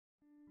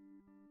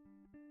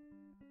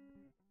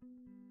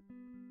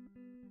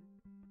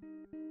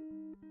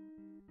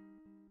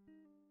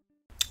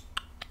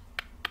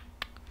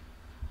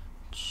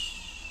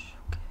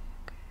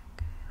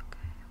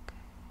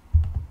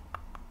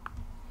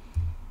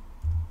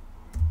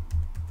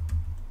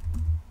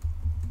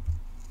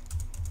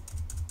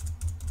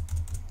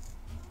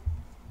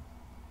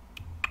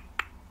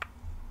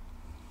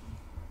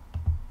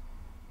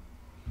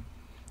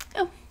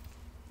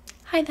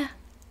Hi there.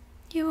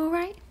 You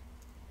alright?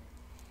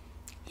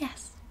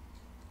 Yes.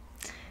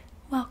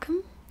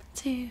 Welcome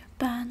to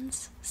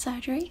Burns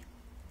Surgery.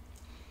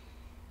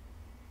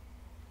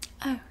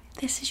 Oh,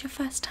 this is your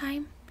first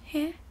time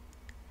here?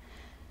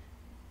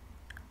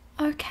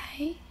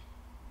 Okay.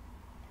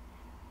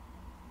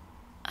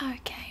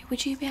 Okay,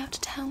 would you be able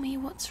to tell me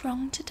what's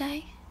wrong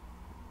today?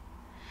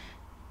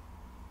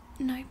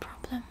 No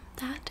problem.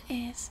 That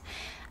is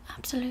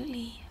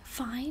absolutely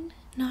fine.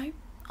 No,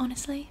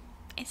 honestly,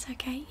 it's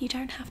okay. You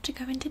don't have to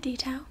go into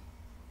detail.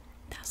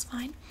 That's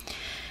fine.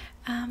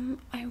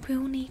 I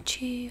will need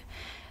to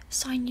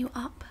sign you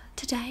up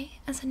today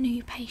as a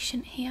new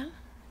patient here,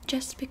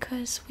 just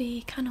because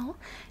we cannot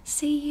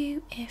see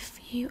you if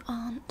you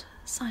aren't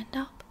signed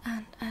up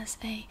and as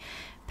a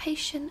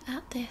patient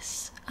at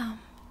this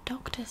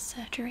doctor's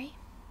surgery.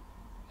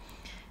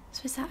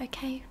 So is that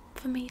okay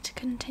for me to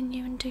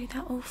continue and do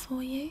that all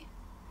for you?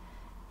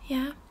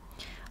 Yeah?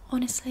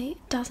 Honestly,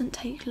 it doesn't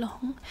take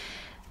long.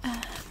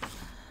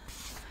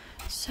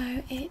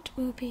 So it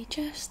will be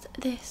just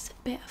this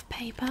bit of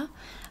paper.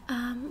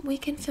 We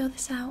can fill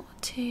this out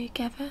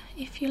together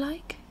if you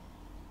like.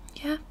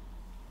 Yeah?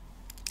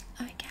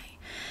 Okay.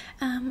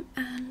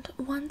 And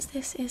once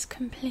this is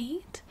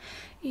complete,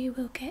 you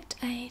will get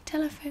a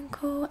telephone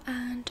call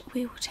and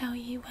we will tell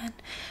you when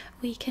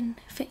we can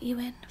fit you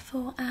in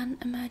for an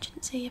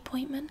emergency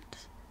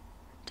appointment.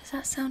 Does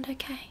that sound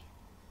okay?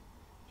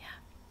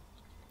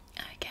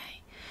 Yeah.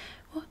 Okay.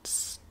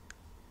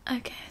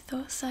 Okay, I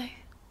thought so.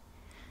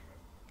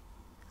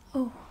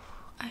 Oh,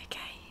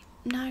 okay.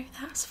 No,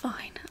 that's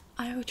fine.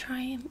 We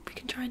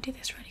can try and do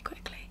this really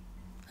quickly.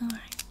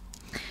 Alright.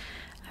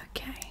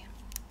 Okay.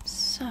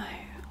 So,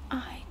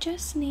 I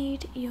just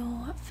need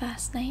your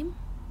first name.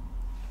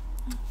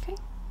 Okay.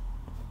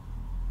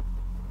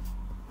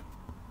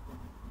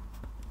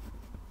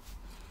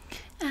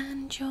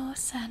 And your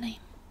surname.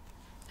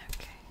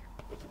 Okay.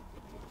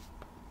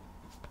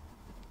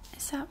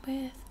 Is that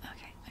with...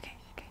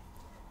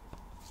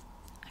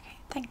 Okay,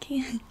 thank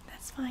you.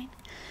 That's fine.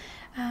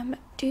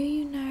 Do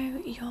you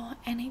know your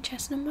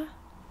NHS number?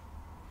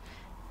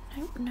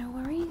 No, no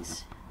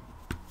worries.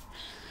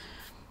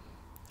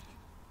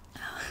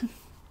 Oh,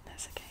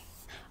 that's okay.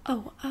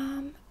 Oh,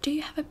 do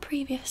you have a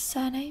previous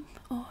surname,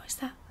 or is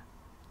that...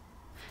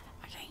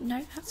 Okay,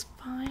 no, that's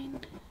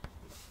fine.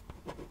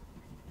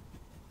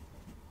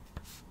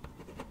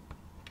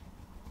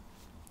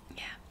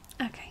 Yeah,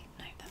 okay,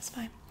 no, that's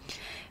fine.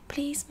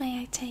 Please,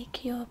 may I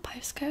take your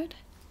postcode?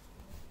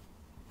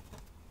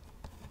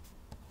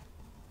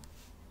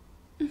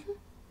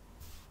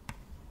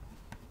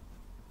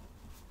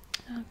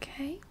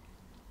 Okay.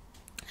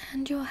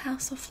 And your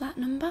house or flat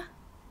number?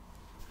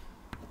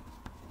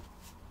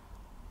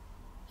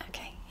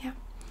 Okay, yeah.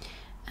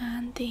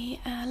 And the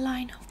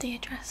line of the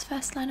address,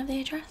 first line of the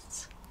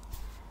address?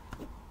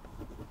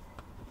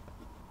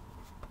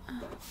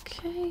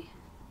 Okay.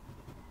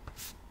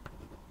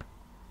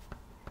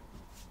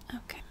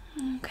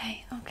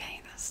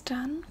 Okay, that's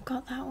done.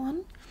 Got that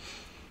one.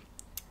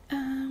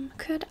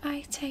 Could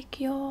I take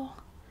your...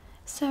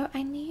 So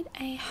I need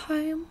a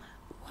home,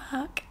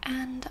 work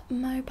and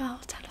mobile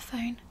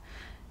telephone.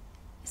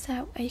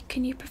 So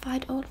can you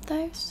provide all of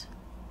those?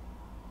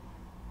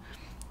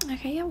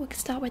 Okay, yeah, we can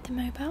start with the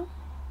mobile.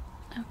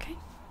 Okay.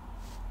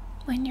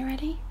 When you're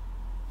ready.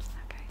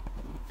 Okay.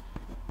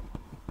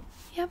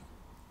 Yep.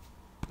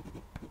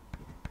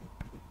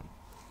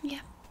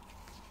 Yep.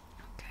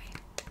 Okay.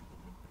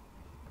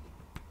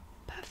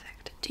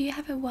 Perfect. Do you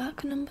have a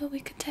work number we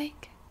could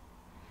take?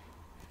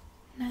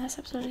 No, that's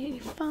absolutely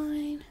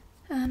fine.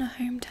 And a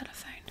home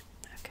telephone.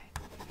 Okay.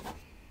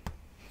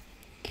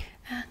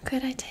 And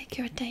could I take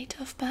your date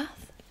of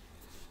birth?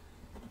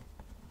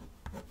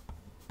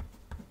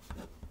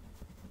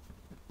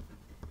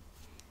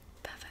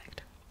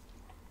 Perfect.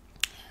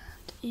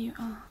 And you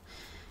are...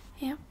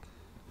 Yep.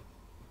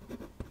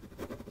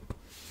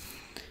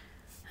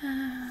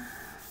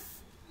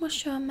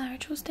 What's your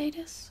marital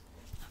status?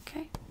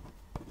 Okay.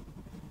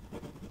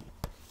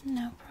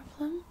 No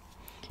problem.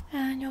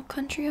 And your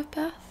country of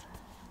birth?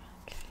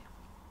 Okay.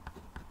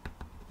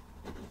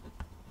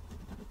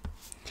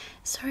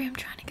 Sorry, I'm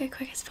trying to go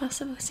quick as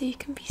possible so you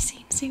can be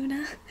seen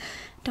sooner.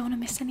 Don't want to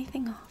miss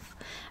anything off.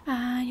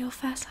 Your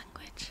first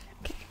language?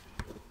 Okay.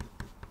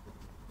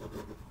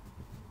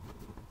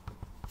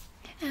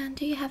 And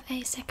do you have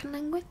a second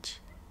language?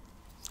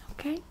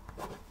 Okay.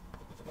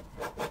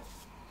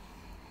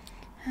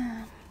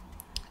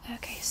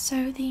 Okay,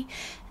 so the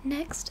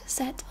next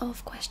set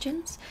of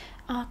questions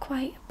are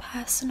quite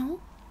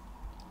personal.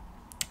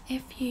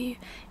 If you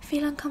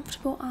feel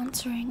uncomfortable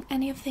answering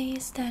any of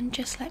these, then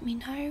just let me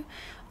know,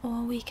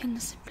 or we can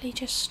simply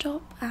just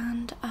stop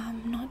and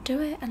not do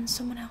it, and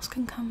someone else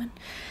can come and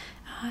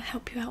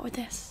help you out with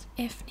this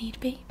if need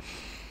be.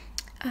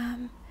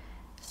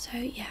 So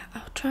yeah,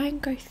 I'll try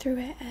and go through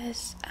it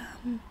as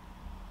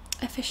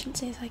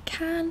efficiently as I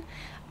can,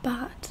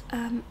 but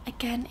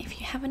again, if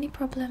you have any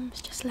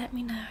problems, just let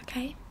me know,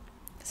 okay?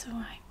 It's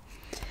alright.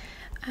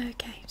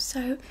 Okay,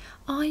 so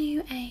are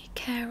you a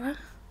carer?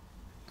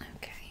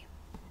 Okay.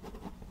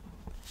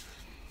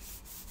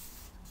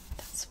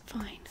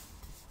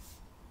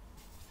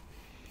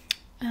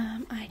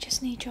 I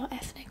just need your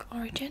ethnic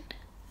origin.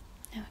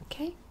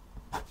 Okay,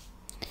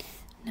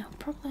 no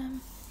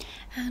problem.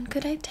 And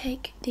could I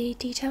take the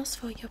details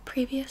for your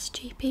previous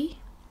GP?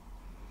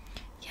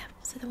 Yeah,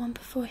 so the one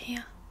before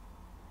here.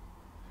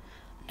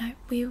 No,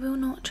 we will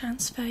not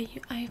transfer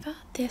you over.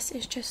 This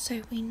is just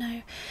so we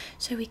know,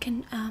 so we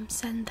can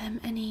send them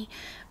any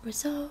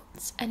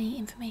results, any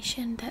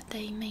information that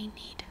they may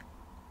need.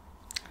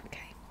 Okay.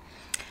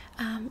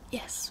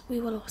 Yes, we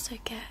will also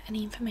get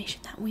any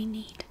information that we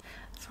need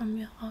from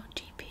your old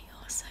GP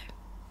also.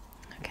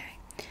 Okay.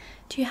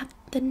 Do you have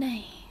the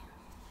name?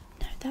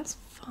 No, that's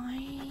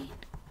fine.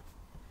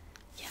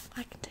 Yeah,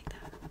 I can take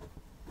that.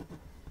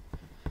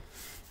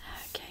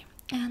 Okay,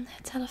 and their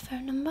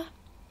telephone number?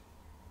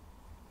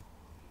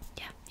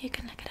 Yeah, you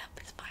can look it up,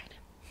 it's fine.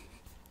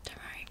 Don't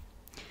worry.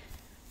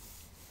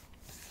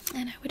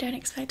 I know, we don't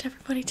expect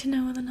everybody to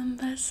know all the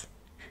numbers.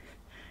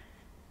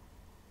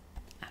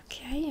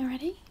 Okay, you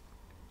ready?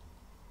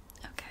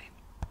 Okay.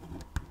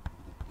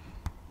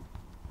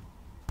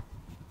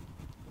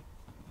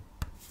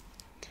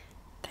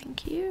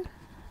 Thank you.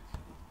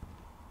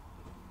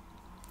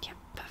 Yep,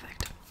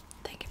 perfect.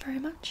 Thank you very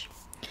much.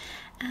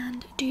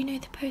 And do you know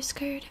the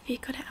postcode? Have you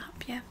got it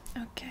up? Yeah,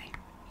 okay.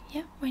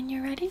 Yep, when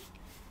you're ready.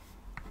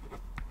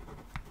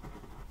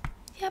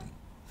 Yep.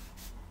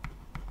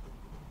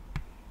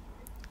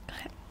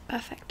 Got it.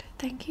 Perfect.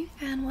 Thank you.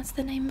 And what's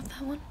the name of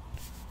that one?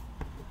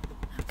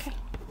 Okay.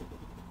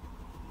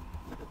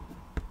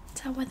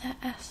 Is that with the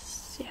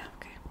S? Yeah,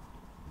 okay.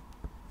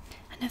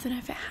 I never know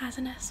if it has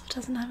an S or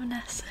doesn't have an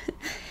S.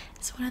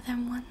 It's one of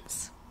them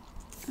ones.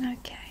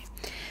 Okay.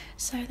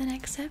 So the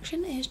next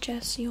section is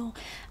just your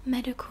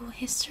medical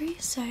history.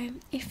 So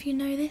if you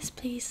know this,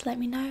 please let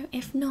me know.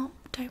 If not,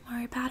 don't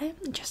worry about it.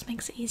 It just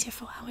makes it easier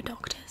for our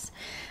doctors.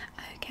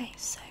 Okay,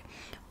 so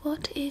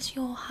what is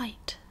your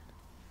height?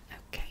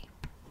 Okay.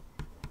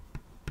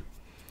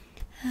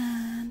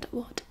 And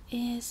what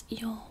is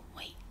your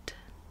weight?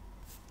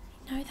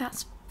 No,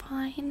 that's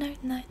fine.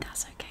 No,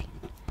 that's okay.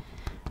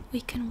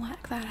 We can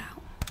work that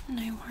out.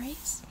 No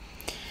worries.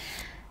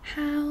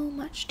 How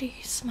much do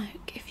you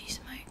smoke if you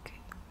smoke?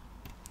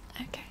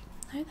 Okay,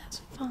 no,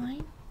 that's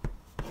fine.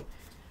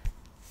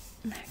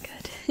 No,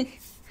 good.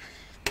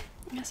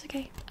 That's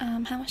okay.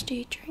 How much do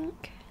you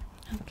drink?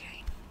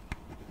 Okay.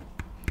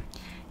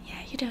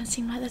 Yeah, you don't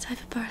seem like the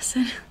type of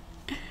person.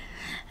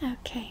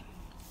 Okay.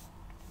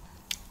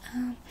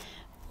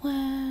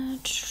 Well,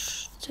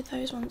 so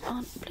those ones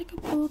aren't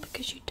applicable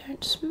because you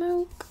don't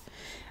smoke.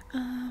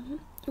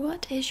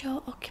 What is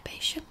your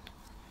occupation?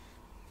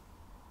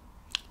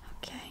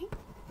 Okay.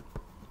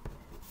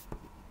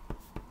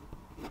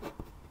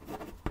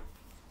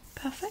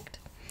 Perfect.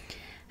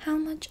 How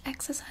much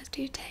exercise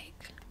do you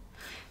take?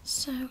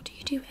 So, do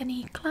you do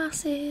any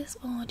classes,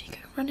 or do you go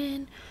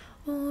running,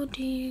 or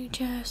do you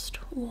just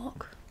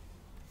walk?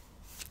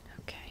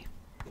 Okay.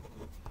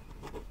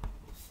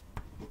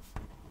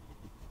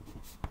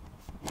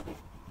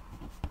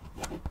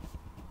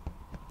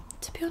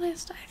 To be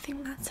honest, I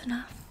think that's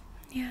enough.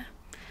 Yeah.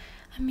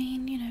 I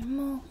mean, you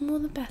know, more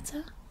the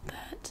better,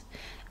 but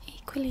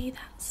equally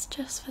that's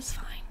just as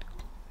fine.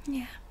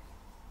 Yeah.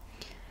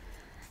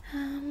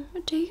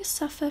 Do you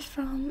suffer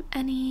from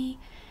any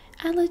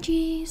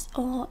allergies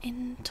or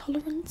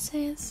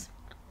intolerances?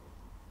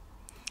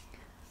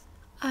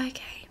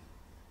 Okay.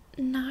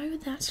 No,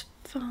 that's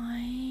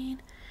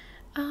fine.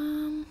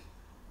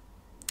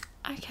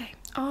 Okay,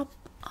 I'll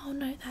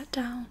note that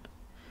down.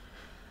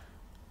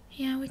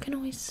 Yeah, we can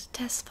always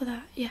test for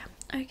that. Yeah.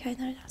 Okay,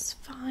 no, that's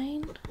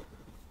fine.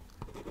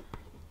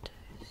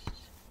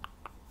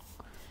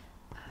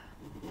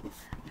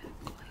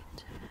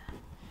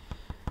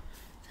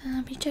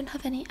 You don't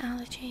have any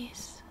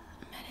allergies,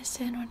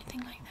 medicine or anything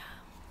like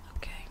that?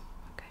 Okay.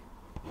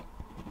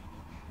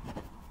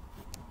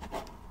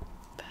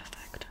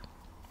 Perfect.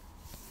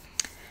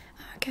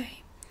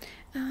 Okay.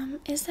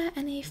 Is there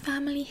any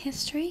family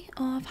history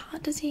of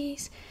heart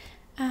disease,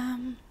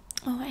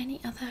 or any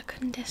other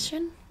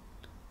condition?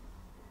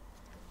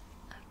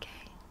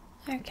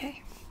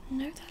 Okay.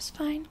 No, that's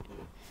fine.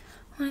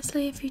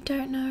 Honestly, if you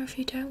don't know, if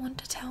you don't want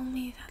to tell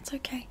me, that's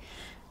okay.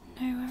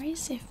 No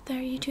worries. If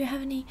you do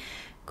have any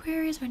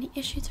queries or any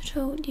issues at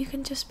all, you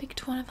can just speak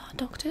to one of our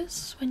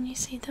doctors when you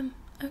see them.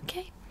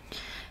 Okay.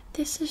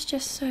 This is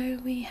just so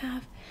we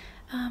have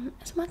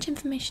as much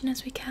information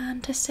as we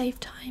can to save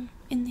time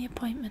in the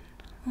appointment.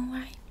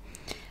 Alright.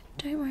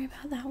 Don't worry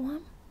about that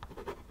one.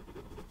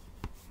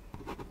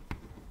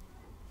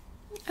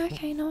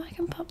 Okay, no, I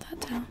can pop that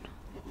down.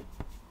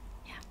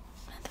 Yeah,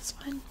 that's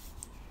fine.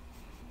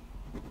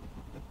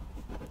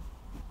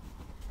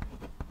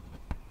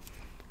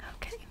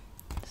 Okay,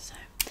 so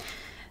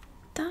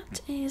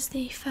that is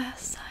the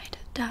first side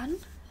done.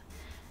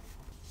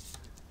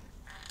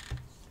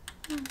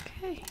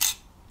 Okay.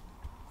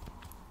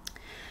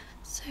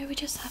 So we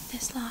just have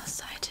this last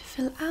side to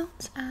fill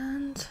out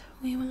and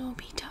we will all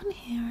be done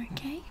here,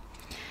 okay?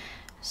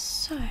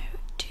 So,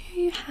 do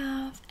you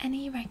have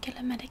any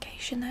regular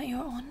medication that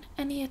you're on?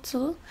 Any at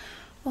all?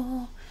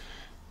 Or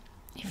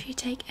if you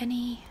take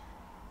any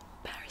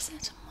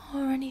paracetamol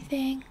or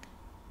anything?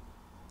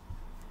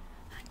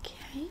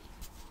 Okay.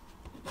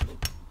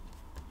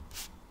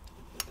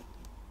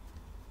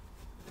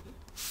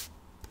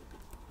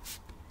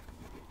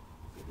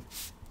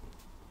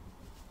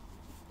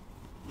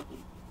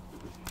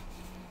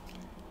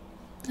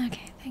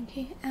 Okay, thank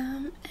you.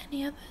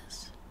 Any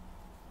others?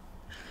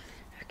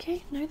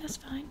 Okay, no, that's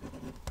fine.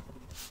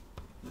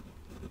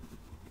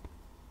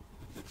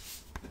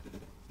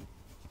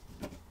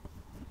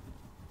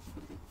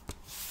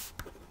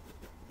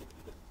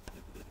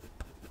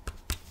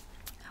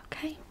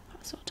 Okay,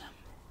 that's all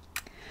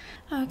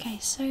done. Okay,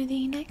 so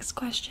the next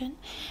question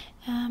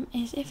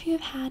is if you've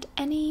had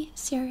any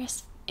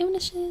serious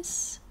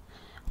illnesses,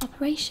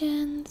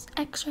 operations,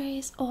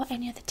 x-rays, or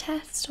any other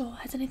tests, or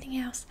has anything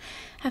else,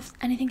 have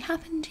anything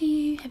happened to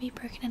you? Have you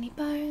broken any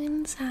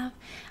bones?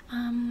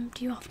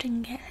 Do you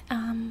often get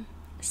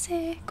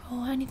sick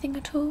or anything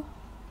at all?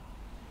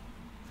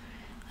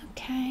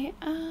 Okay,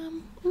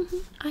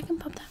 I can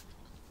pop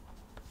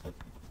that.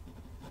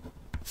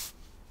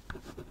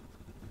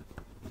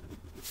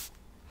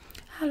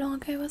 How long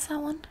ago was that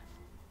one?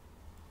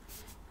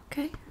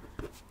 Okay.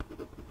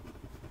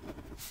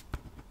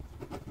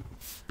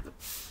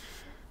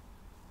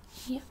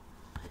 Yep.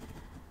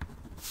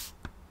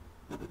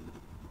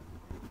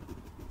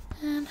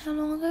 And how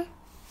long ago?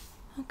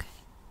 Okay.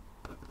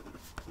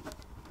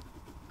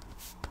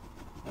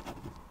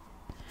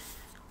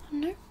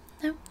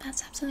 No,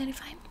 that's absolutely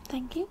fine.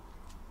 Thank you.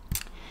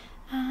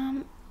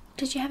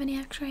 Did you have any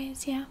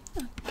x-rays? Yeah.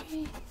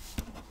 Okay.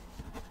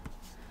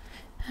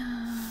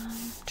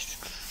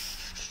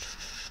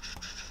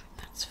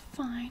 That's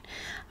fine.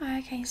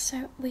 Okay,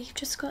 so we've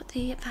just got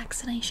the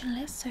vaccination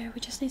list, so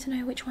we just need to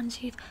know which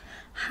ones you've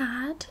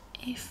had.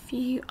 If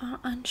you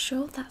are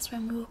unsure, that's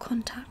when we will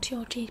contact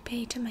your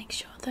GP to make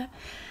sure that,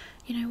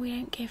 you know, we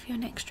don't give you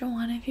an extra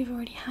one if you've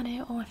already had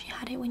it, or if you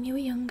had it when you were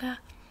younger.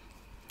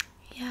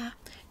 Yeah.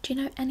 Do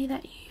you know any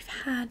that you've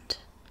had?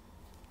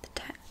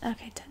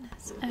 Okay,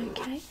 tetanus.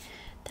 Okay,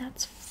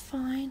 that's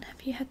fine.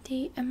 Have you had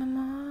the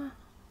MMR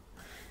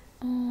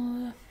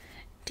or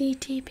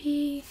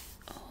DTP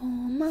or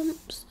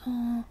mumps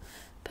or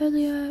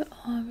polio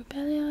or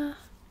rubella?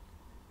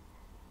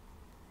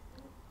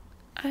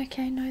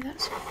 Okay, no,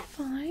 that's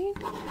fine.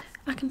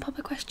 I can pop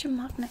a question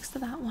mark next to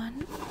that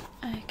one.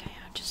 Okay,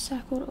 I've just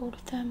circled all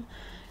of them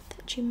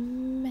that you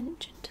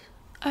mentioned.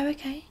 Oh,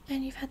 okay,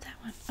 and you've had that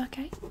one.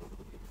 Okay.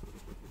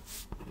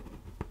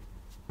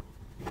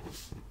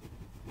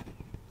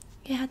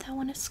 You had that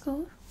one at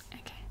school?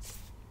 Okay.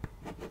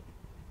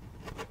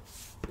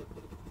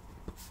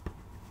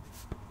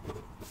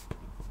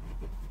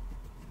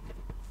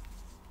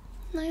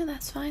 No,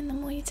 that's fine. The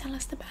more you tell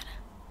us, the better.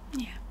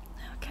 Yeah,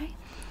 okay.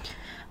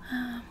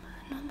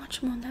 Not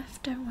much more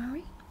left, don't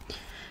worry.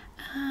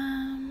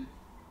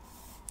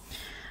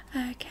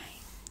 Okay.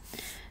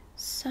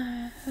 So...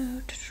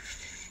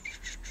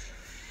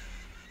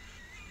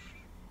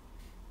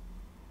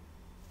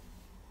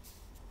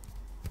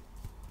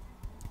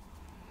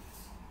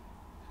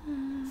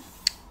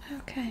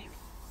 Okay.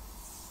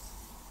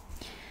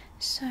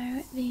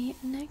 So the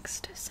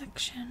next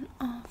section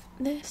of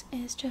this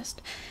is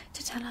just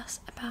to tell us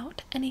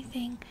about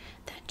anything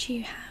that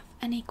you have,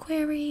 any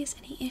queries,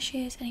 any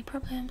issues, any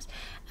problems,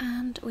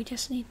 and we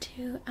just need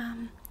to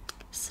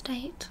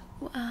state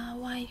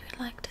why you would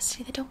like to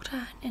see the doctor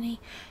and any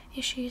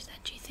issues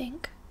that you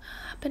think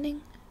are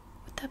happening.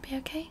 Would that be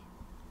okay?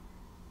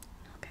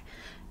 Okay.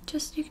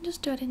 You can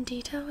just do it in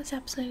detail, it's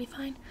absolutely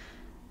fine.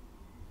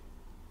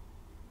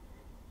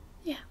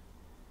 Yeah.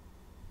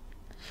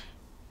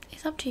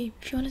 It's up to you.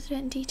 If you want to do it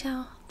in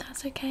detail,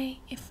 that's okay.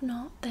 If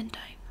not, then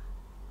don't.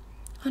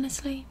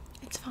 Honestly,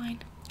 it's fine.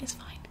 It's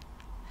fine.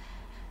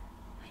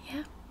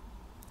 Yeah?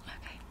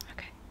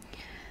 Okay.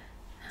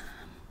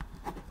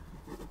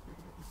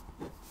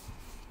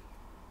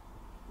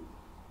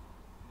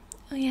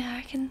 Oh yeah,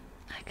 I can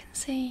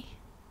see.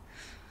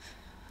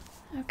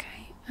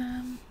 Okay,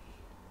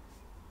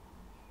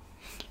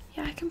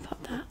 yeah, I can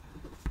pop that.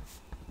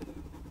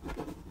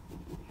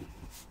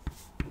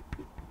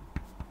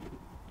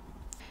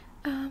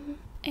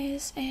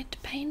 Is it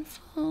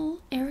painful,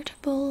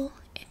 irritable,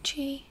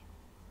 itchy?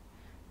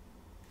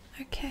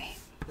 Okay.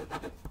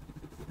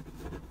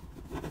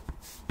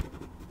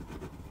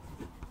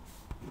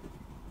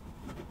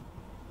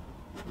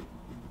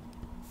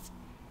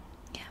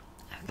 Yeah,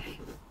 okay.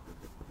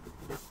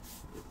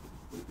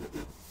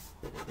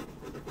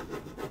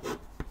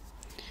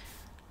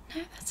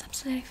 No, that's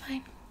absolutely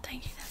fine.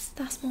 Thank you,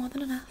 that's more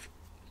than enough.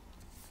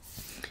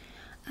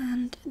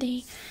 And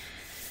the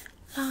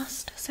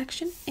last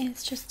section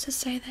is just to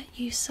say that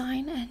you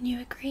sign and you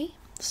agree,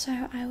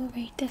 so I will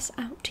read this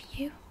out to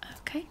you,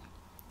 okay?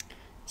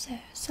 So,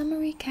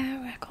 summary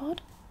care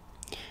record.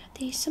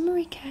 The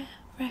summary care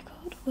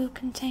record will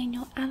contain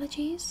your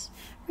allergies,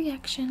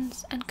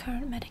 reactions, and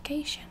current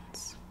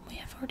medications. We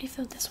have already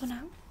filled this one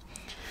out.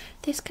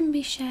 This can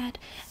be shared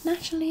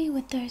naturally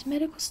with those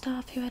medical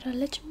staff who had a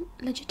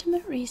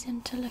legitimate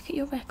reason to look at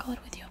your record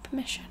with your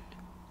permission.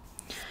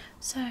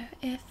 So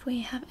if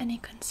we have any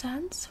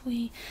concerns,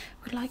 we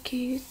would like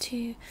you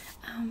to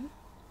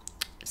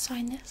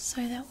sign this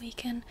so that we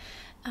can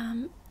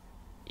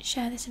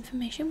share this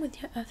information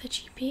with your other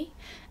GP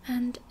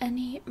and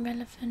any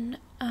relevant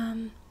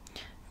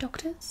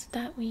doctors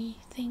that we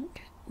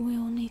think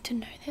will need to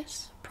know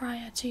this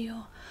prior to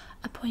your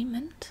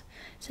appointment.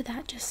 So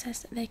that just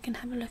says that they can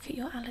have a look at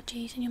your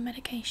allergies and your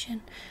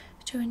medication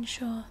to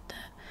ensure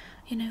that,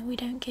 you know, we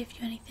don't give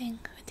you anything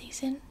with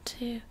these in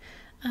to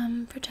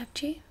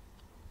protect you.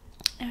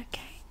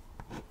 Okay.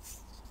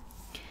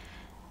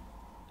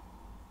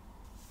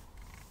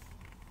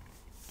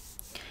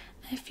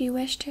 If you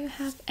wish to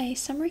have a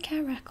summary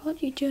care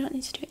record, you do not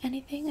need to do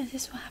anything, as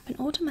this will happen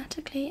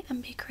automatically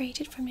and be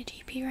created from your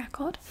GP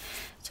record.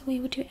 So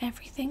we will do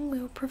everything. We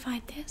will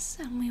provide this,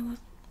 and we will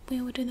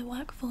do the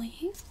work for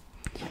you.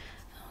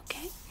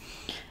 Okay.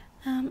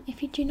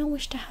 If you do not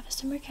wish to have a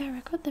summary care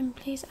record, then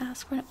please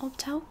ask for an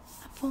opt-out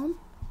form.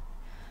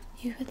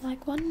 You would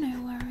like one,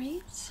 no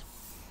worries.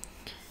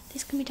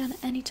 This can be done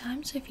at any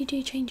time, so if you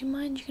do change your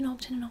mind, you can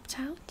opt in and opt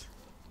out.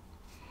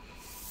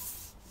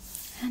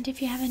 And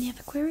if you have any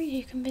other queries,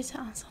 you can visit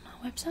us on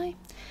our website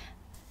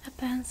at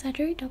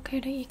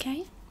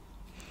burnsurgery.co.uk.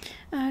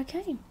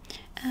 Okay,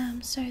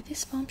 so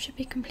this form should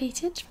be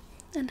completed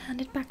and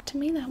handed back to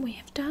me that we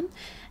have done,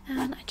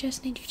 and I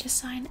just need you to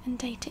sign and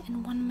date it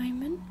in one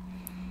moment.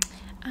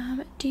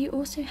 Do you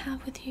also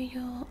have with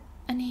you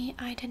any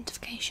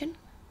identification?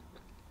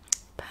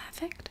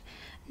 Perfect.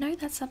 No,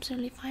 that's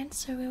absolutely fine,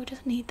 so we'll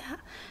just need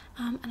that,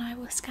 and I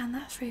will scan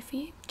that through for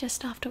you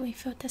just after we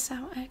filled this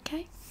out,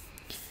 okay?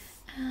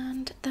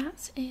 And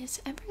that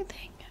is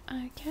everything.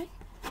 Okay,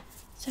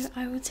 so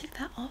I will tick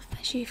that off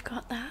as you've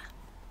got that.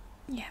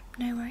 Yeah,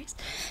 no worries.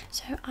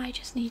 So I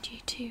just need you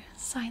to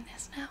sign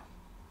this now.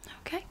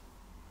 Okay,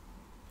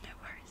 no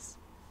worries.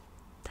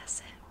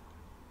 That's it.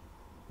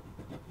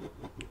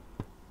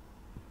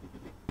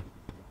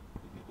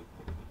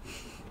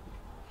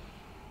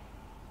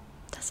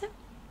 That's it.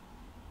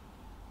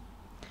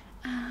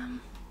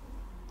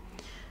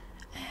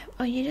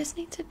 Oh, you just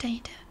need to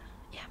date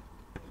it. Yeah,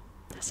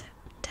 that's it.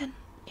 10.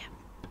 Yeah,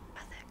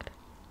 perfect.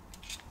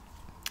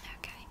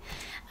 Okay.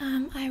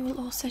 I will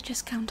also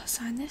just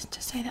countersign this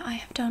to say that I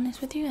have done this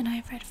with you and I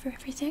have read through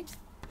everything.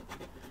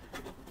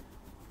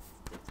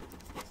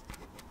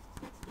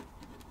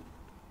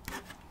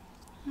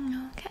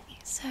 Okay,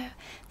 so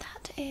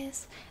that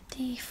is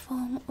the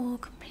form all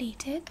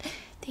completed.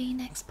 The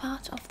next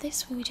part of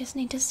this, we just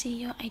need to see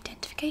your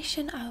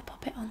identification. I will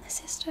pop it on the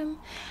system,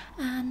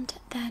 and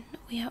then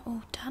we are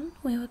all done.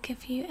 We will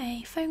give you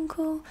a phone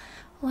call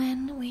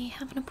when we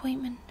have an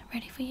appointment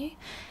ready for you.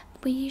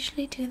 We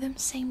usually do them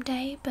same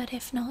day, but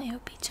if not, it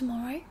will be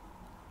tomorrow.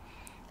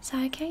 Is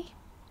that okay?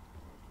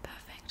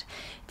 Perfect.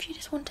 If you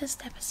just want to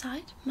step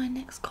aside, my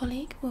next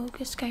colleague will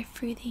just go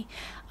through the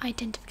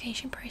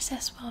identification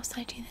process whilst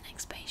I do the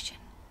next patient.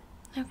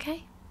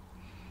 Okay?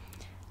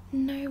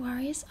 No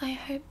worries. I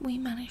hope we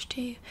managed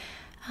to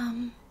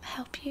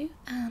help you,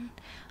 and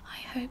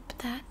I hope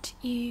that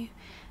you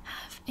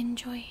have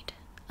enjoyed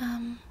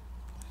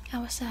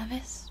our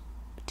service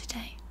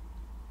today.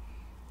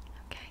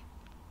 Okay,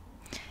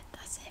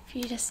 that's it. If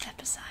you just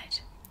step aside.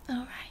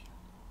 Alright.